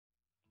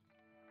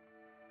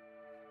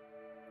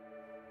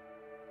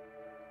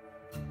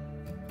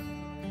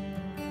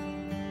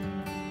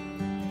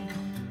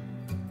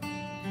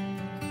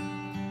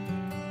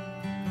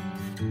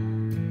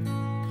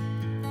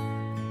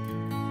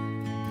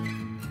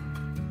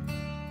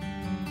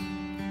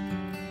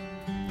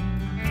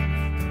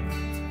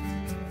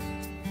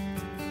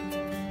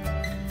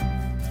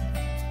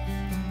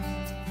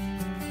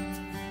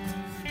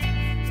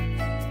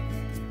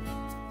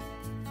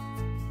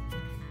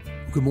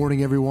Good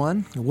morning,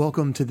 everyone, and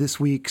welcome to this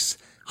week's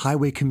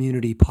Highway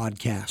Community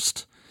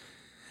Podcast.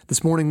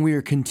 This morning we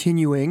are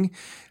continuing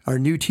our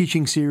new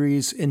teaching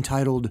series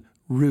entitled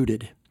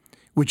Rooted,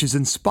 which is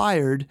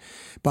inspired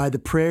by the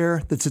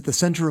prayer that's at the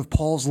center of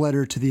Paul's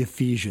letter to the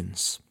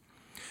Ephesians,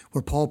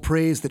 where Paul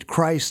prays that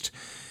Christ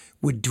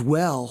would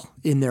dwell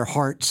in their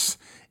hearts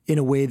in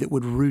a way that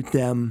would root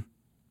them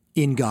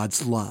in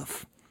God's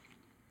love.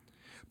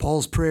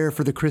 Paul's prayer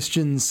for the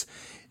Christians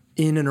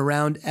in and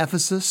around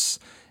Ephesus,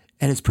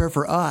 and his prayer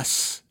for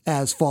us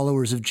as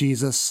followers of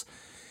Jesus,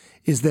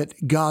 is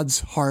that God's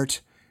heart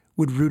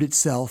would root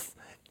itself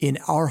in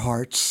our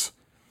hearts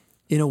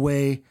in a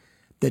way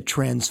that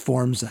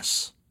transforms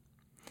us.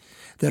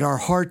 That our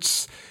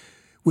hearts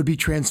would be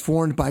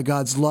transformed by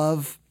God's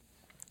love,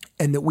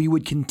 and that we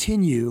would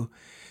continue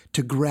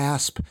to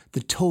grasp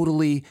the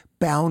totally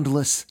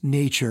boundless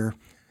nature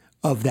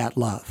of that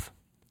love.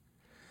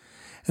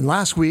 And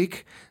last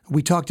week,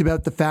 we talked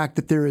about the fact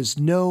that there is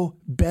no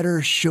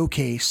better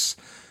showcase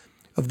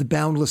of the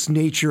boundless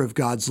nature of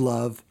God's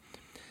love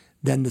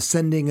than the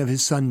sending of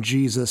his Son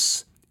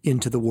Jesus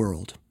into the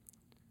world.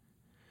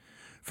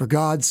 For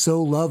God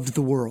so loved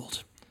the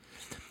world.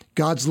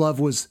 God's love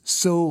was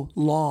so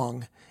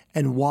long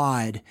and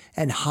wide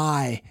and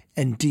high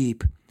and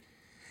deep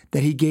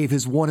that he gave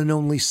his one and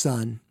only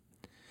Son,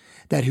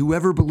 that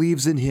whoever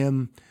believes in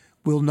him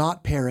will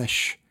not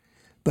perish,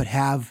 but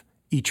have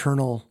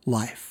eternal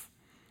life.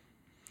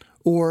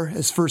 Or,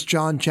 as 1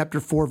 John chapter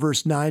 4,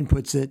 verse 9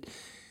 puts it,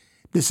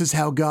 this is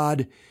how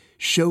God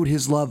showed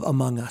his love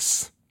among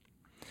us.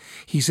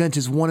 He sent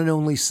his one and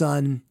only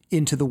Son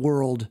into the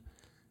world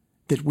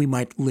that we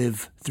might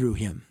live through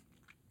him.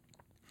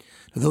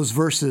 Those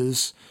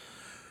verses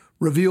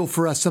reveal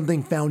for us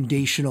something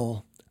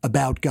foundational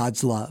about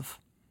God's love,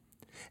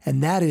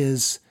 and that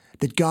is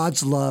that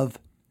God's love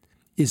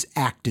is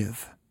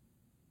active.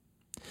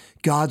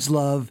 God's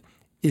love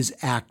is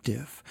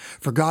active.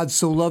 For God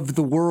so loved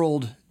the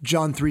world,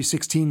 John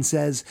 3:16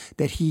 says,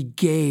 that he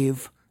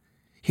gave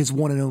his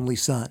one and only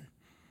Son.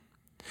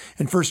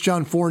 And 1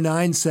 John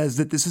 4:9 says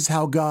that this is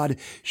how God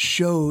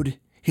showed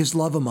his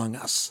love among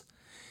us.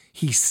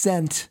 He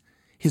sent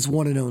his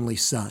one and only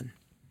Son.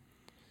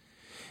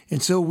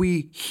 And so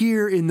we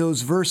hear in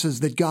those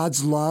verses that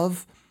God's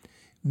love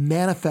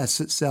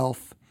manifests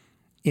itself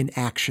in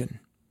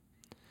action.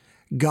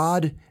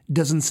 God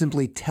doesn't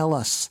simply tell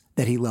us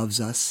that he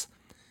loves us.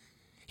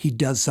 He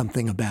does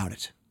something about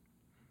it.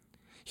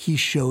 He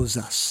shows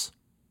us.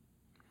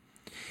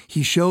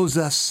 He shows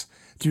us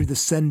through the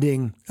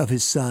sending of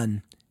his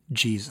Son,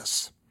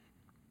 Jesus.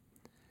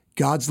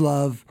 God's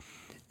love,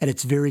 at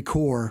its very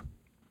core,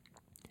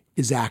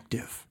 is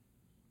active.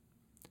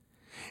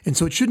 And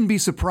so it shouldn't be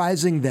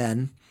surprising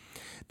then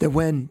that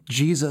when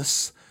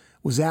Jesus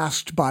was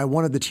asked by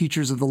one of the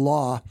teachers of the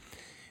law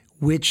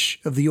which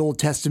of the Old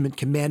Testament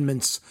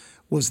commandments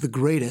was the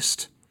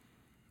greatest,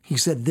 he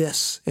said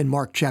this in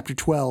Mark chapter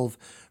 12,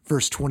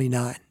 verse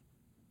 29.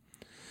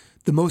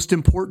 The most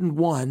important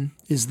one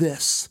is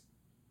this: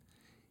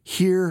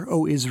 Hear,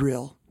 O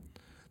Israel,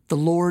 the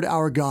Lord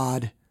our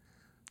God,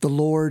 the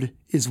Lord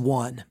is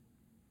one.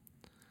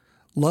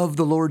 Love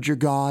the Lord your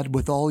God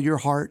with all your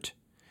heart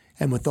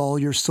and with all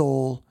your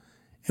soul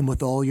and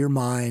with all your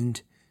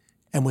mind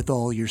and with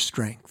all your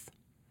strength.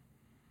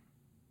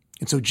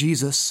 And so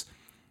Jesus,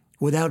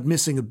 without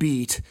missing a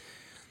beat,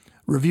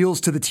 reveals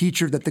to the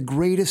teacher that the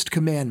greatest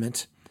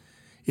commandment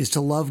is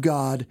to love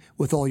God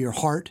with all your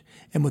heart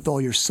and with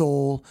all your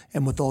soul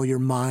and with all your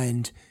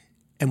mind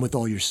and with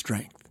all your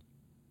strength.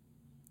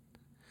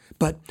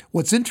 But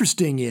what's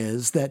interesting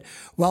is that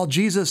while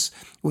Jesus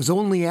was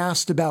only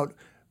asked about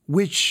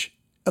which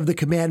of the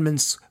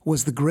commandments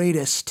was the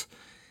greatest,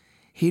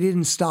 he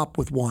didn't stop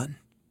with one.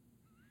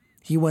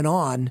 He went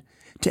on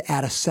to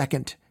add a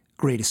second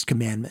greatest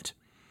commandment.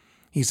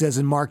 He says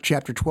in Mark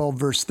chapter 12,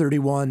 verse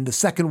 31, the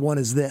second one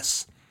is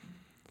this: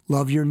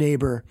 love your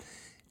neighbor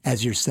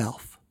as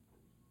yourself.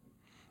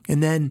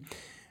 And then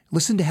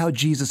listen to how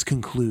Jesus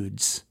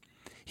concludes.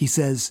 He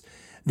says,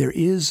 there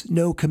is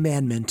no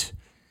commandment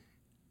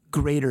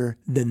greater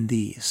than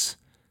these.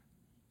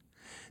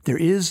 There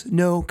is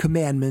no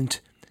commandment,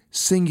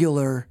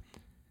 singular,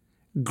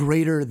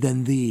 greater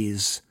than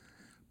these,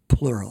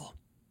 plural.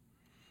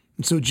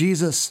 And so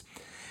Jesus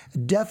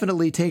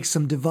definitely takes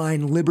some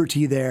divine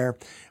liberty there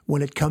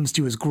when it comes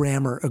to his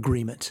grammar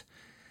agreement.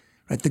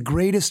 Right? The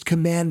greatest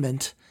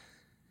commandment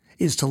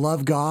is to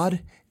love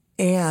God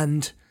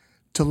and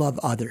to love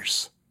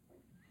others.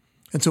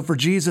 And so for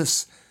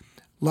Jesus,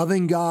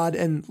 loving God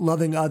and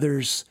loving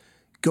others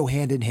go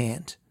hand in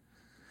hand.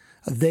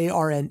 They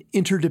are an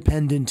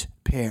interdependent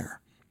pair.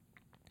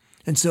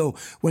 And so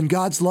when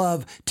God's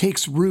love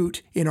takes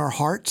root in our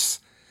hearts,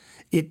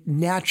 it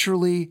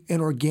naturally and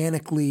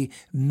organically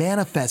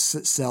manifests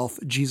itself,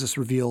 Jesus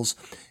reveals,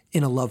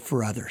 in a love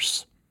for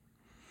others.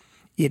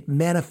 It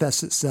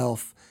manifests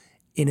itself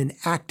in an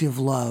active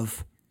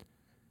love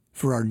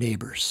for our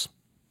neighbors.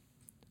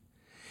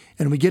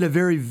 And we get a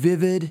very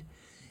vivid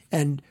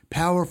and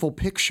powerful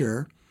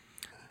picture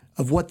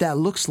of what that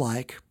looks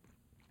like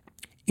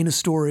in a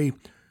story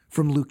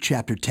from Luke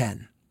chapter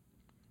 10.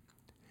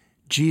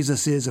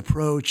 Jesus is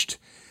approached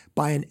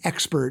by an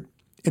expert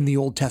in the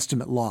Old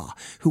Testament law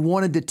who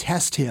wanted to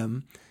test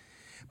him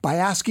by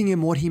asking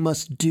him what he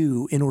must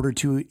do in order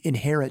to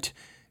inherit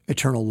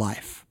eternal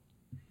life.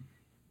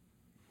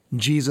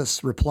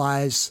 Jesus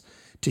replies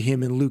to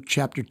him in Luke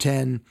chapter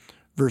 10,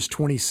 verse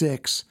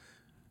 26,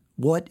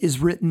 "What is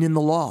written in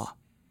the law?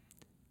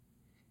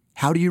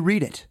 How do you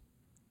read it?"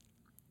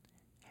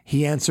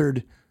 He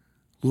answered,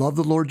 "Love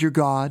the Lord your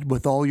God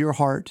with all your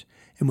heart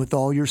and with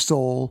all your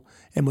soul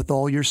and with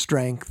all your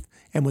strength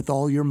and with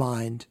all your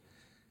mind,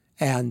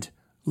 and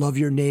love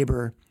your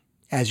neighbor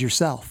as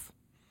yourself."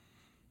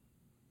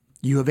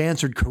 "You have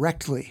answered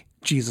correctly,"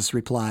 Jesus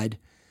replied.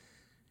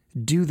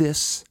 "Do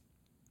this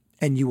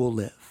and you will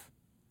live."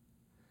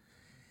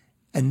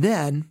 And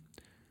then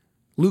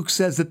Luke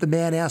says that the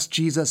man asked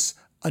Jesus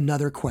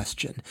another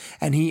question,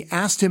 and he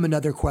asked him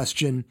another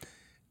question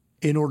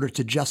in order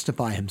to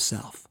justify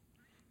himself.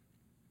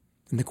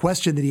 And the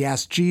question that he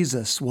asked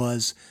Jesus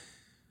was,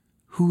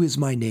 "Who is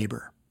my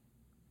neighbor?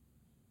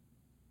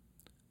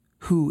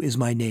 Who is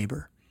my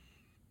neighbor?"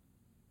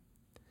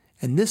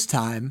 And this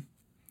time,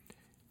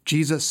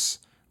 Jesus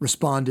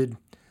responded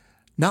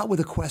not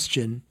with a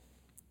question,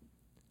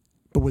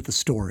 but with a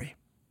story.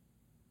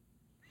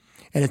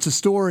 And it's a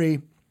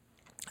story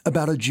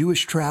about a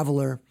Jewish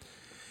traveler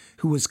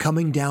who was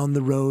coming down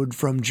the road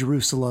from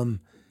Jerusalem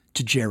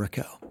to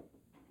Jericho.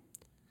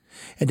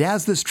 And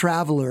as this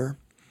traveler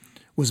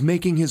was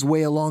making his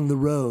way along the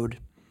road,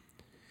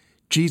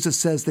 Jesus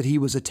says that he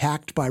was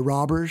attacked by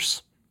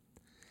robbers,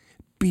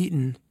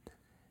 beaten,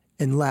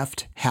 and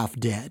left half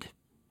dead.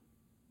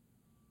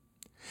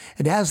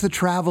 And as the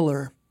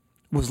traveler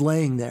was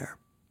laying there,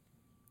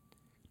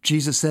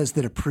 Jesus says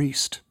that a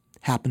priest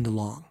happened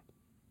along.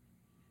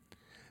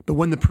 But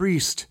when the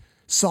priest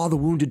saw the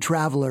wounded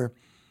traveler,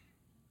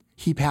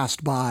 he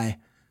passed by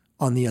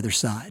on the other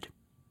side.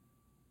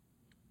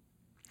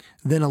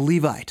 Then a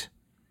Levite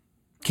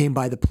came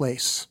by the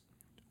place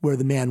where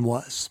the man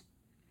was.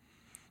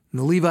 And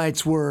the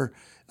Levites were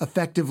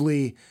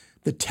effectively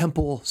the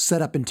temple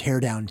setup and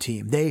teardown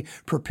team. They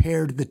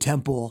prepared the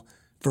temple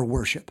for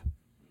worship.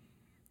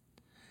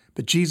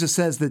 But Jesus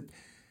says that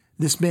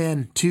this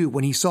man, too,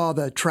 when he saw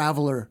the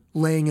traveler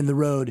laying in the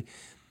road,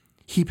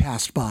 he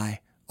passed by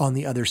on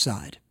the other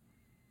side.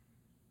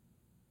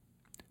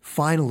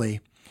 Finally,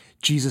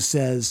 Jesus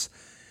says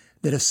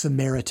that a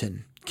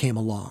Samaritan came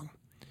along,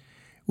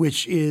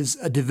 which is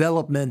a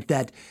development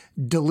that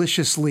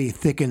deliciously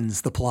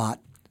thickens the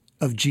plot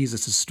of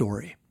Jesus'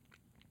 story.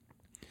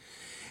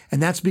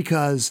 And that's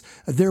because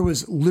there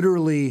was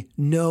literally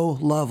no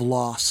love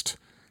lost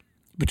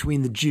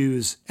between the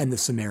Jews and the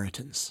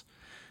Samaritans.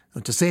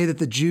 Now, to say that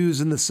the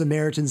Jews and the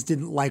Samaritans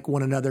didn't like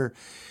one another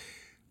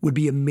would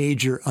be a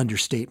major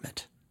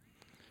understatement.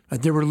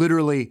 There were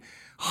literally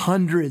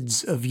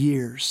hundreds of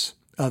years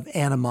of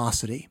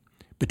animosity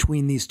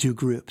between these two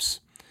groups,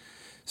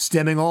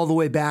 stemming all the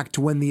way back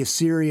to when the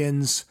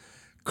Assyrians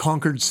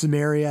conquered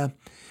Samaria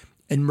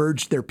and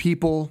merged their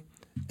people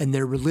and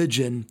their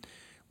religion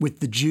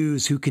with the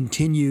Jews who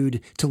continued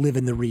to live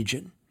in the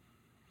region.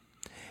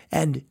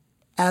 And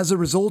as a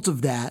result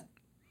of that,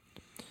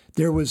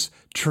 there was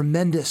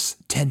tremendous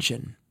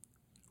tension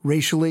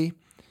racially,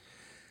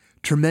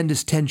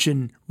 tremendous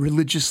tension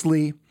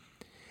religiously,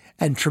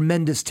 and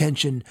tremendous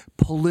tension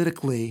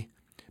politically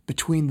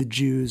between the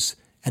Jews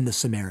and the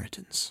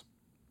Samaritans.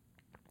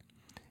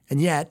 And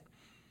yet,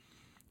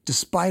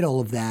 despite all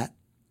of that,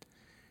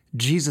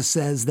 Jesus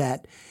says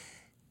that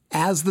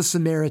as the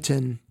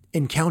Samaritan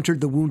encountered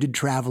the wounded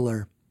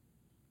traveler,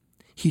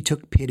 he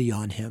took pity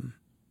on him.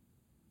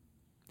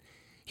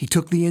 He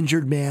took the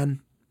injured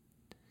man,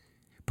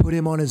 put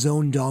him on his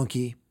own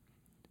donkey,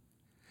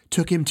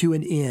 took him to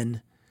an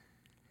inn,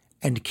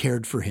 and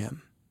cared for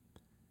him.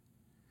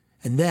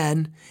 And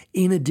then,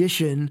 in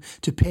addition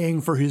to paying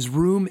for his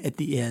room at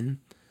the inn,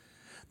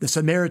 the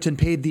Samaritan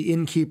paid the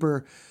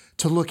innkeeper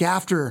to look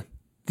after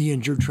the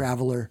injured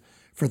traveler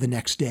for the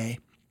next day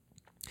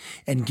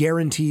and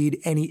guaranteed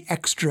any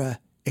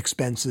extra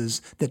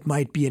expenses that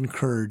might be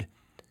incurred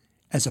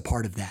as a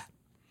part of that.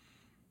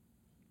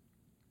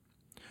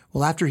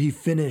 Well, after he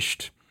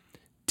finished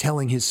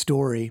telling his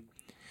story,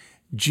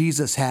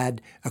 Jesus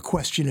had a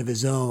question of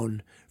his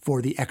own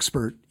for the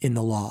expert in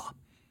the law.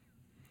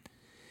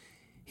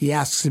 He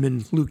asks him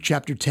in Luke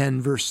chapter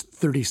 10, verse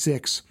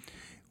 36,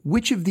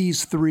 "Which of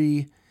these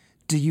three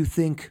do you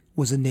think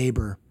was a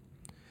neighbor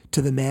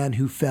to the man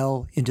who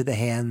fell into the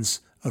hands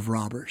of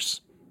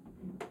robbers?"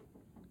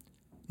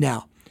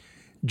 Now,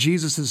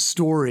 Jesus'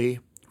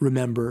 story,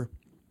 remember,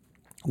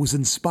 was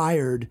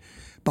inspired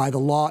by the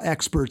law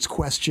expert's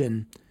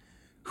question,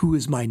 "Who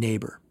is my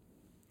neighbor?"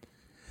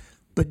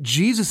 But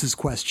Jesus'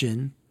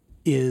 question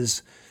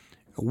is,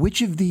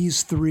 which of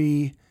these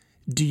three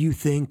do you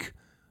think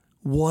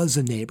was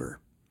a neighbor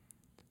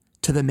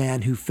to the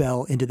man who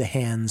fell into the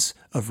hands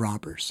of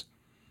robbers?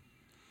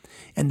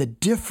 And the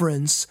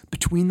difference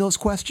between those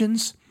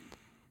questions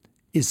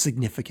is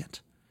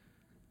significant.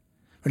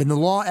 But in the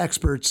law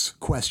expert's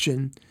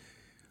question,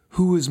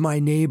 "Who is my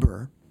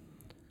neighbor?"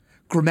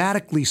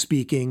 Grammatically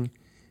speaking,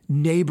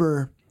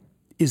 neighbor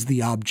is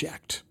the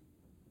object.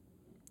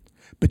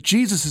 But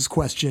Jesus'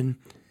 question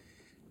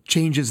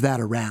changes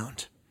that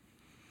around.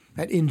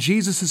 In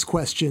Jesus'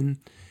 question,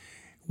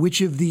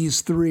 which of these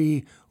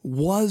three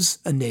was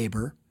a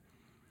neighbor?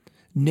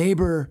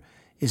 Neighbor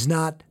is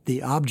not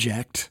the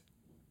object.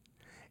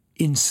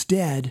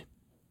 Instead,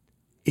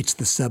 it's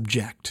the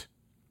subject.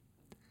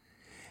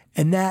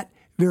 And that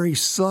very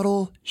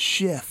subtle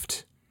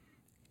shift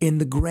in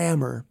the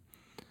grammar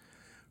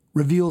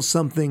reveals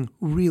something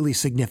really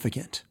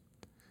significant.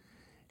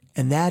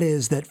 And that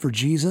is that for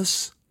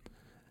Jesus,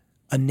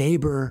 a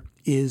neighbor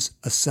is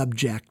a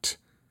subject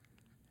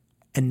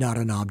and not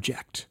an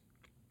object.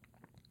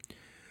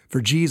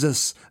 For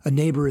Jesus, a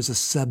neighbor is a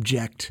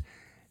subject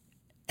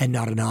and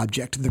not an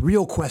object. The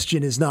real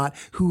question is not,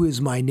 who is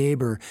my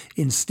neighbor?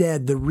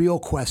 Instead, the real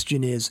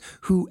question is,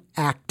 who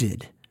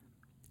acted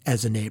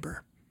as a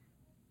neighbor?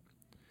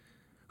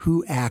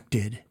 Who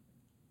acted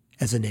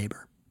as a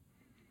neighbor?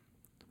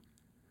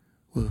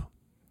 Well,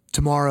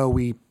 tomorrow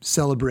we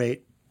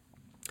celebrate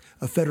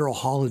a federal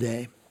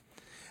holiday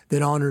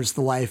that honors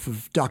the life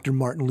of Dr.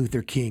 Martin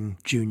Luther King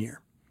Jr.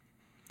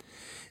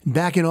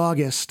 Back in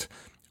August,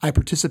 I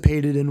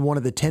participated in one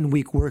of the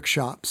 10-week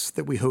workshops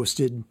that we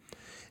hosted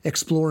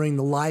exploring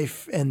the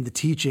life and the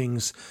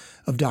teachings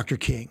of Dr.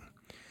 King,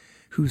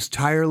 whose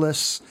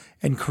tireless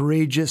and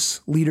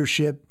courageous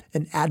leadership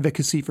and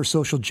advocacy for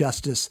social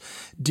justice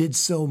did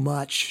so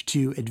much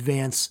to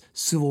advance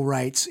civil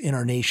rights in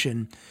our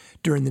nation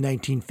during the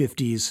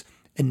 1950s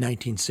and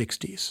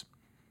 1960s.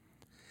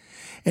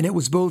 And it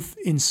was both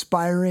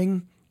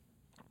inspiring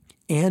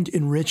and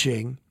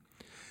enriching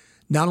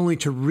not only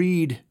to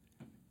read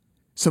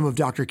some of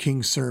Dr.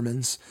 King's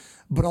sermons,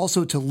 but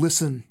also to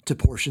listen to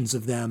portions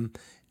of them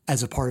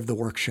as a part of the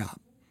workshop.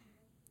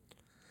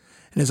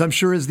 And as I'm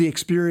sure is the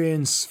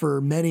experience for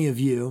many of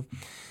you,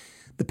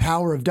 the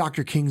power of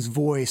Dr. King's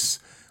voice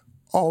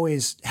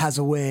always has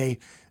a way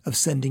of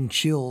sending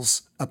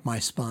chills up my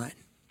spine.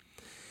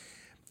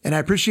 And I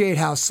appreciate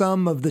how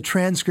some of the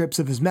transcripts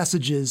of his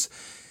messages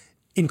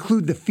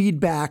include the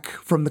feedback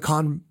from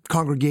the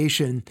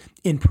congregation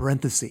in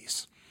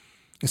parentheses.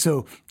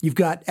 So you've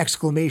got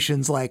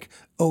exclamations like,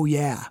 "Oh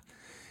yeah,"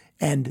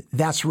 and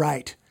 "That's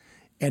right,"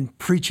 and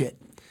 "Preach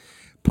it,"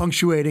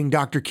 punctuating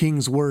Dr.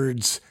 King's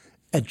words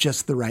at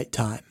just the right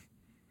time.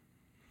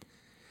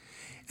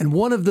 And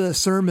one of the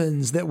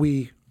sermons that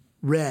we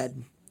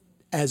read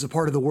as a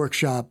part of the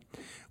workshop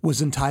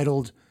was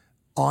entitled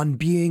 "On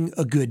Being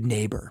a Good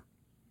Neighbor."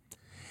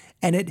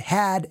 And it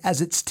had as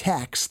its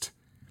text,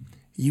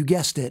 you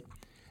guessed it,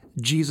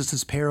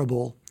 Jesus'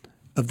 parable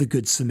of the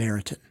Good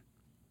Samaritan.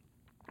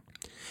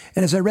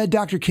 And as I read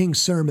Dr.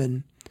 King's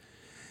sermon,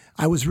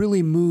 I was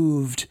really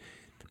moved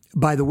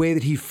by the way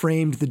that he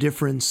framed the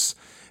difference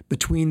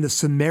between the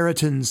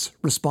Samaritan's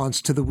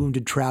response to the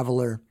wounded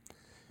traveler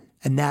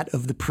and that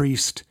of the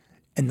priest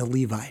and the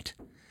Levite,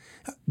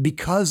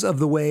 because of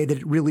the way that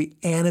it really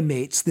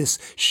animates this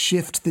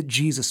shift that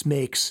Jesus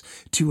makes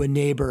to a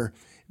neighbor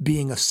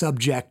being a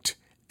subject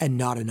and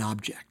not an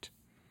object.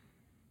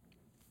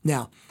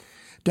 Now,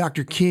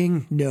 Dr.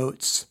 King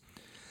notes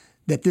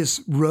that this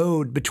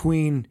road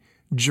between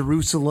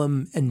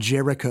Jerusalem and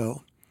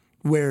Jericho,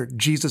 where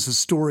Jesus'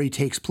 story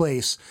takes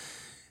place,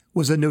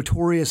 was a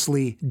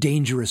notoriously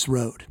dangerous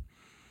road.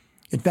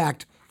 In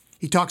fact,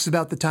 he talks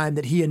about the time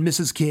that he and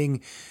Mrs.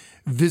 King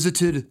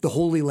visited the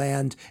Holy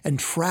Land and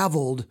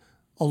traveled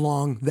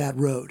along that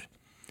road.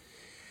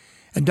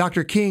 And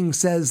Dr. King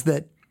says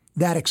that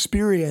that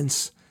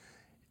experience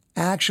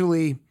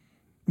actually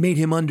made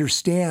him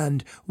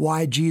understand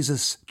why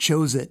Jesus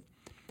chose it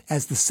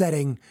as the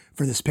setting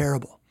for this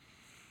parable.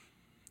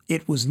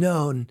 It was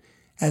known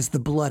as the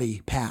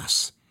Bloody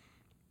Pass.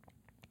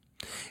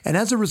 And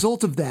as a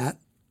result of that,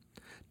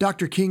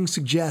 Dr. King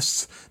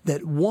suggests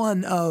that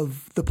one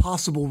of the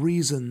possible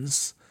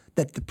reasons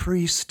that the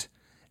priest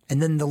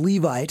and then the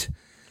Levite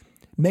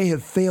may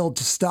have failed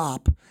to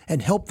stop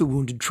and help the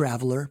wounded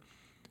traveler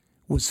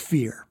was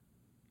fear.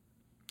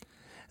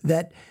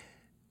 That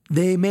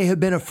they may have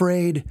been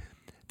afraid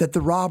that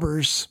the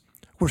robbers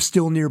were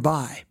still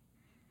nearby,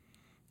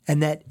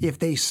 and that if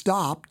they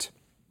stopped,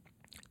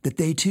 that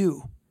they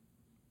too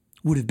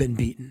would have been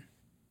beaten.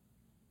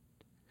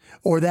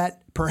 Or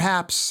that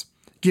perhaps,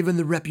 given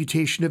the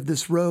reputation of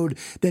this road,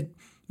 that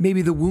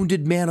maybe the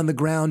wounded man on the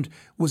ground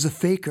was a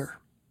faker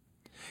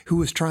who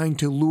was trying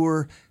to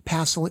lure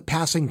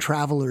passing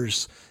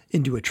travelers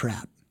into a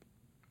trap.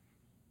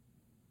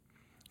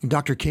 And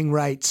Dr. King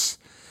writes,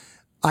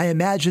 "I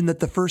imagine that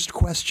the first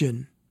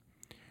question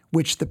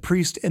which the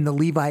priest and the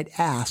Levite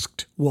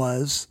asked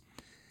was,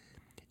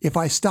 'If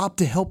I stop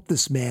to help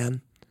this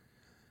man,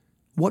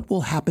 what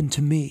will happen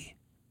to me?'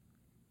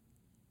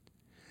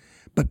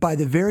 But by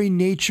the very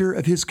nature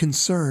of his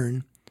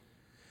concern,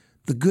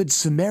 the Good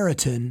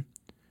Samaritan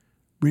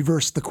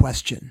reversed the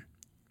question.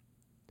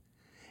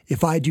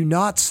 If I do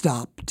not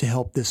stop to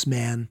help this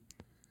man,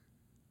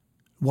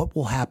 what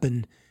will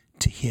happen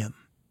to him?"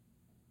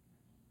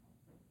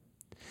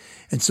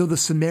 And so the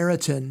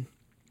Samaritan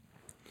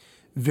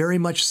very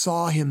much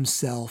saw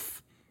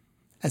himself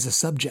as a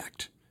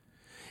subject.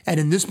 And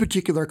in this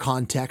particular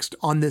context,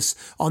 on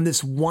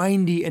this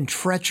windy and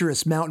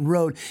treacherous mountain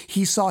road,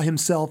 he saw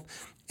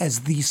himself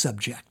as the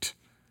subject.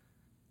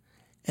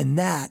 And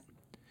that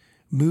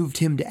moved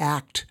him to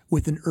act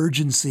with an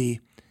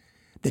urgency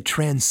that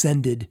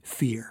transcended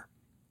fear.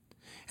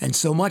 And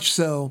so much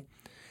so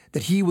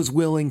that he was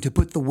willing to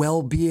put the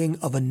well-being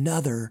of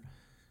another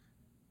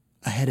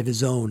ahead of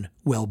his own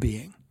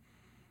well-being.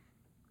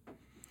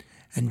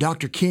 And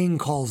Dr. King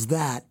calls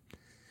that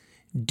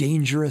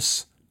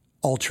dangerous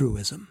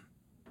altruism.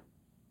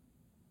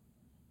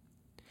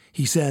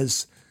 He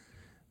says,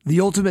 the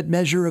ultimate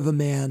measure of a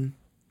man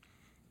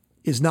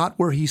is not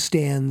where he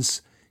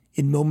stands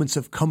in moments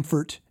of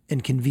comfort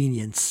and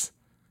convenience,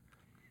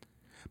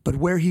 but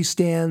where he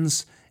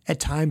stands at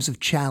times of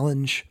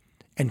challenge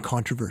and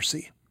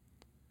controversy.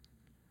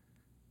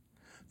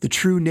 The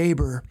true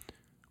neighbor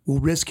will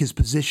risk his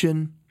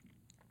position,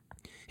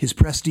 his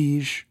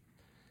prestige,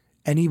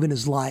 and even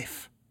his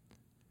life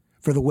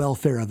for the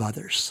welfare of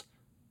others.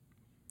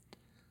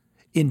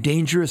 In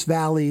dangerous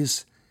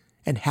valleys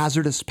and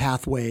hazardous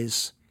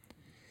pathways,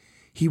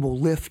 he will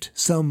lift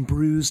some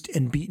bruised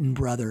and beaten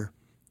brother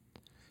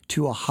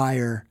to a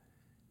higher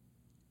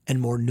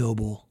and more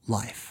noble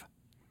life.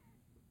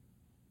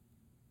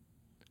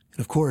 And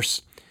of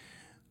course,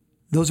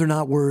 those are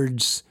not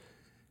words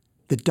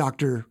that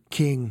Dr.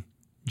 King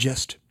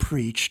just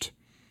preached.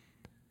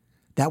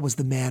 That was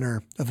the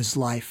manner of his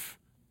life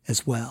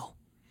as well.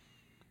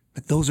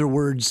 But those are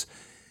words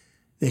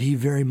that he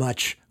very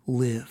much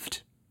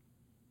lived.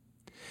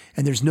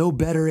 And there's no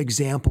better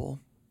example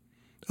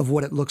of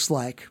what it looks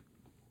like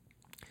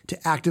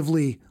to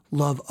actively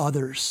love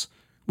others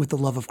with the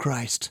love of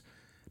Christ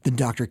than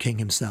Dr. King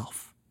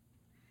himself.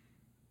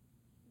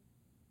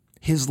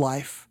 His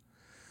life,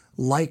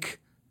 like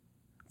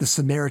the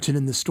Samaritan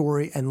in the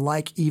story, and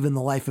like even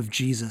the life of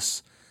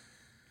Jesus,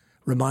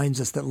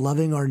 reminds us that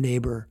loving our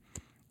neighbor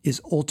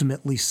is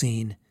ultimately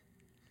seen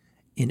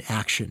in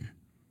action.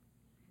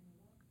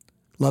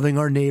 Loving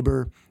our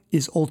neighbor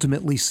is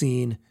ultimately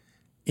seen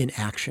in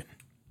action.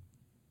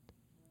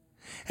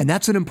 And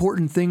that's an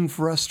important thing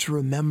for us to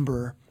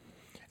remember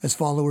as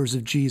followers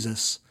of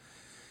Jesus,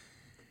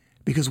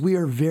 because we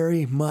are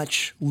very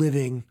much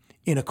living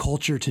in a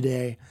culture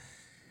today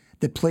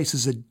that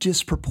places a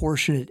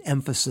disproportionate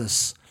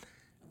emphasis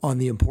on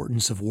the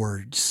importance of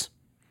words.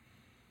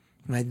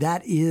 Right?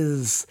 That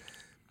is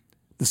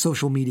the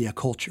social media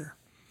culture.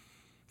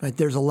 Right?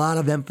 There's a lot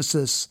of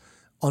emphasis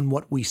on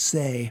what we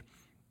say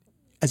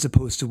as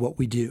opposed to what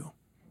we do.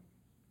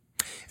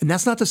 And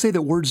that's not to say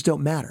that words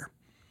don't matter.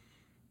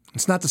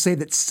 It's not to say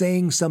that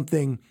saying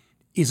something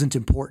isn't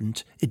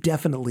important. It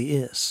definitely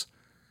is.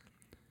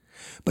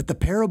 But the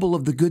parable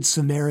of the Good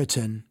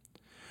Samaritan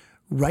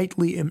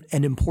rightly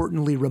and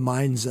importantly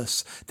reminds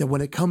us that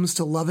when it comes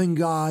to loving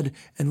God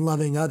and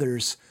loving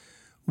others,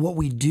 what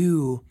we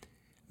do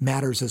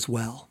matters as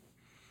well.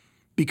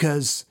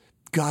 Because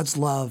God's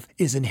love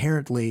is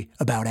inherently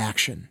about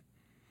action.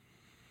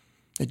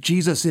 That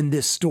Jesus in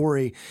this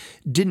story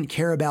didn't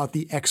care about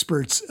the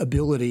expert's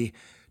ability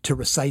to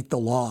recite the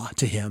law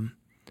to him.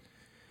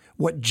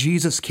 What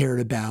Jesus cared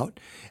about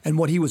and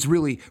what he was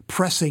really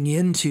pressing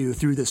into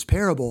through this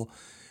parable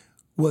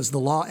was the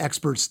law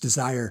expert's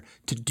desire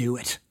to do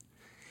it.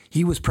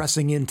 He was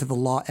pressing into the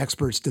law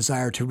expert's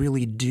desire to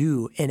really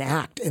do and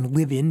act and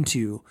live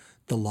into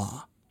the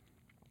law.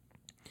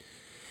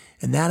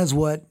 And that is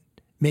what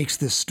makes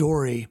this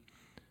story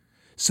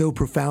so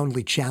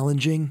profoundly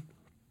challenging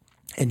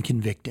and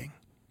convicting.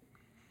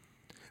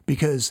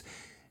 Because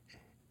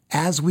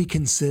as we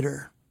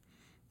consider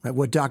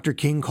what Dr.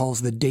 King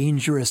calls the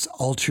dangerous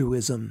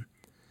altruism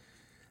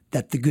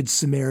that the Good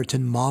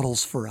Samaritan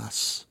models for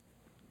us,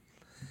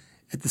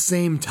 at the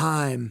same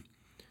time,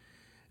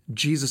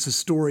 Jesus'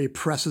 story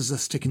presses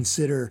us to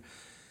consider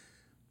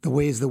the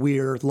ways that we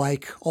are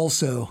like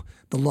also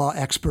the law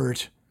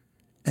expert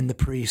and the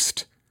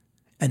priest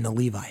and the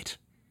Levite.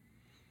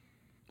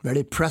 Right?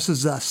 It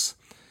presses us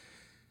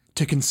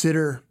to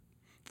consider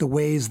the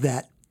ways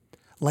that,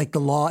 like the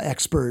law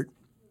expert,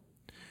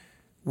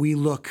 we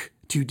look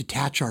to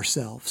detach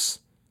ourselves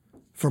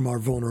from our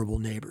vulnerable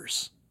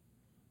neighbors.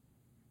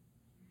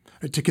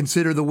 Or to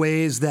consider the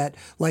ways that,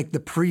 like the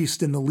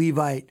priest and the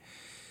Levite,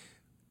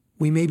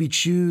 we maybe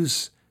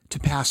choose to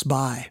pass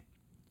by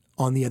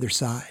on the other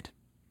side.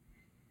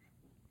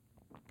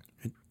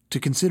 To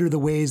consider the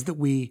ways that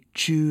we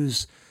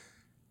choose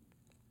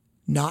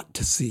not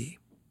to see,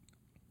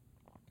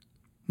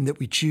 and that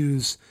we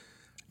choose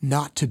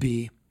not to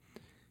be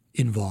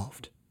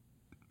involved.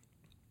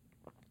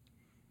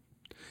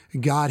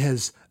 God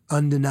has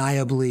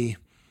undeniably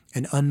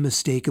and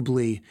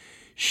unmistakably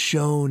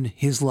shown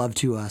his love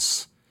to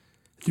us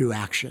through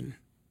action.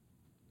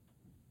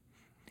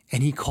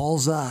 And he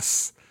calls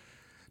us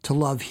to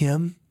love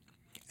him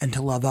and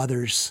to love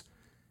others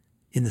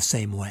in the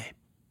same way.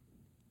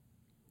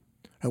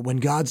 When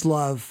God's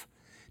love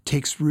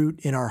takes root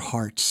in our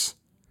hearts,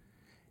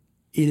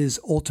 it is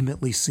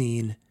ultimately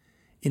seen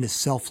in a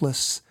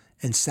selfless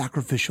and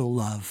sacrificial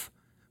love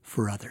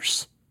for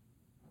others.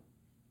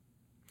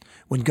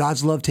 When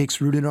God's love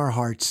takes root in our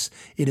hearts,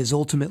 it is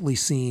ultimately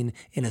seen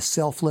in a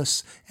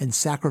selfless and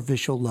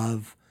sacrificial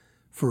love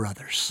for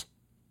others.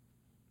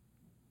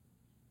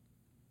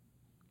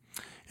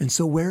 And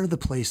so where are the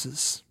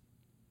places,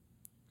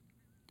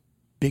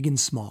 big and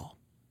small,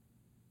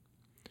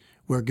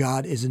 where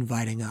God is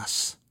inviting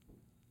us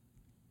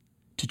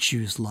to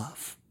choose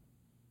love?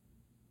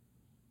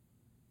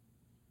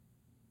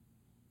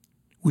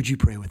 Would you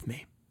pray with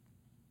me?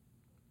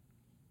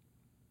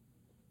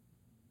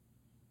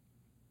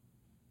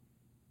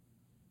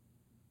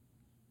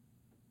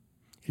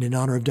 And in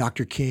honor of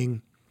Dr.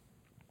 King,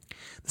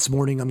 this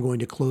morning I'm going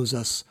to close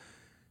us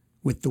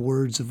with the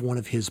words of one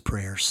of his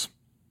prayers.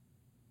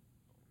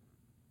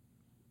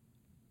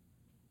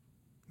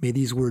 May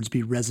these words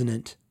be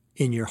resonant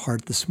in your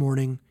heart this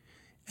morning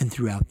and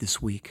throughout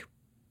this week.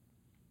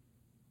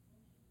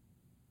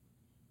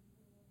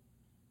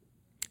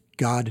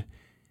 God,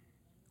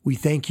 we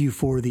thank you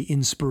for the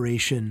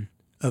inspiration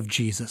of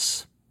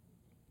Jesus.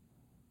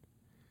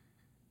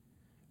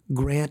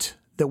 Grant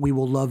that we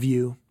will love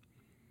you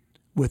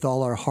with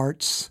all our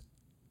hearts,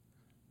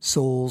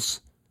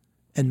 souls,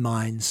 and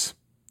minds,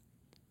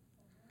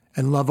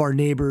 and love our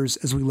neighbors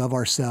as we love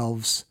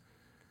ourselves,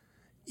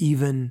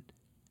 even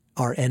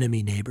our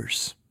enemy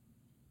neighbors.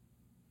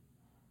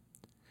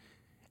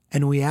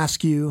 And we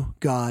ask you,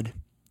 God,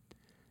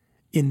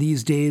 in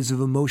these days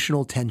of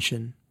emotional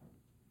tension,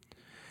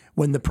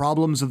 when the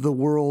problems of the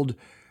world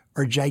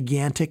are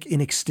gigantic in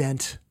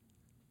extent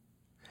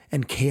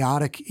and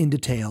chaotic in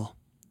detail,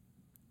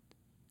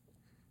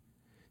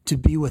 to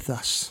be with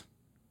us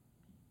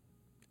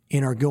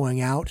in our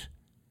going out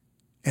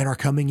and our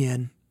coming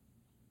in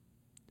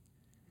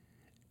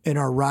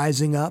our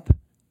rising up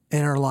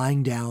and our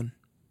lying down,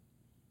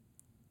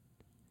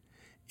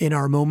 in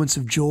our moments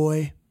of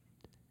joy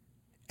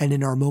and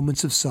in our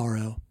moments of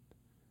sorrow,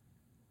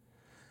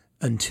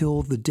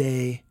 until the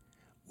day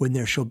when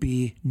there shall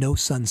be no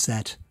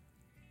sunset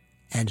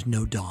and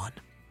no dawn.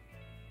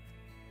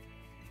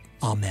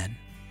 Amen.